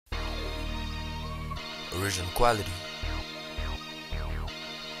Original quality.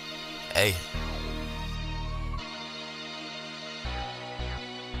 Hey.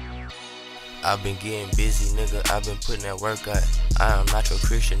 I've been getting busy, nigga, I've been putting that work out. I am not your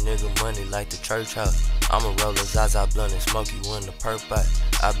Christian, nigga, money like the church house. I'ma roll a Zaza blunt and smoke you in the perp out.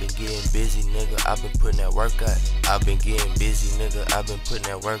 I've been getting busy, nigga, I've been putting that work out. I've been getting busy, nigga, I've been putting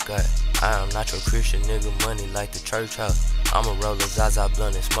that work out. I am not your Christian, nigga, money like the church house. I'ma roll a Zaza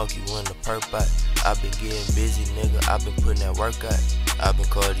blunt and smoke you in the perp out. I've been getting busy, nigga, I've been putting that work out. I've been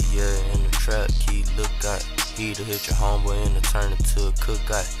Cartier in the trap, key look out. He'da hit your homeboy and turn it to a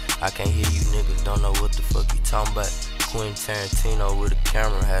cookout. I can't hear you niggas, don't know what the fuck you talking about. Quentin Tarantino with a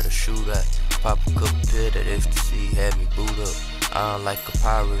camera had a shootout. Pop a couple pill, that ecstasy had me boot up. I don't like a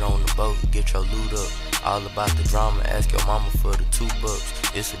pirate on the boat, get your loot up. All about the drama, ask your mama for the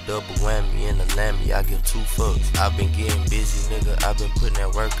 $2. It's a double whammy in the lammy, I give 2 fucks. I've been getting busy, nigga, I've been putting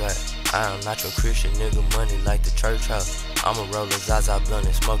that work out. I am not your Christian, nigga, money like the church house. I'ma roll a Zaza blunt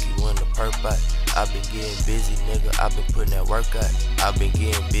and smoke you in the perp out. I've been getting busy, nigga, I've been putting that work out. I've been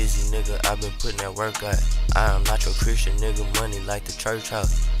getting busy, nigga, I've been putting that work out. I am not your Christian, nigga, money like the church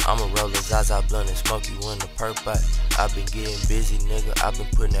house. I'ma roll a Zaza blunt and smoke you in the perp out. I've been getting busy, nigga, I've been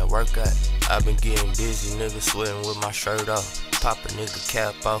putting that work out. I've been getting busy, nigga, sweating with my shirt off. Pop a nigga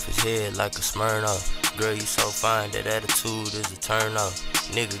cap off his head like a Smirnoff. Girl, you so fine, that attitude is a turn off.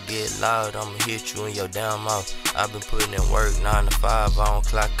 Nigga get loud, I'ma hit you in your damn mouth. I've been putting in work 9 to 5, I don't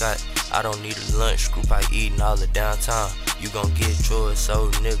clock out. I don't need a lunch, Screwpac eating all the downtown. You gon' get yours, so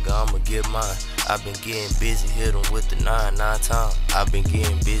nigga, I'ma get mine. I've been getting busy, hit 'em with the 9 times. I've been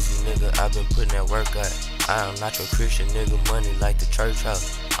getting busy, nigga, I've been putting that work out. I am not your Christian, nigga, money like the church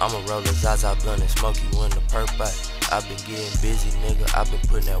house. I'ma roll a Zaza blunt and smoke you in the perp out. I've been getting busy, nigga, I've been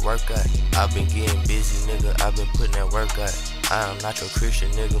putting that work out. I've been getting busy, nigga, I've been putting that work out. I am not your Christian,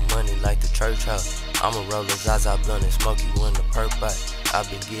 nigga, money like the church house. I'ma roll a Zaza blunt and smoke you in the perp out. I've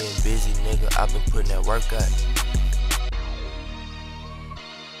been getting busy, nigga, I've been putting that work out.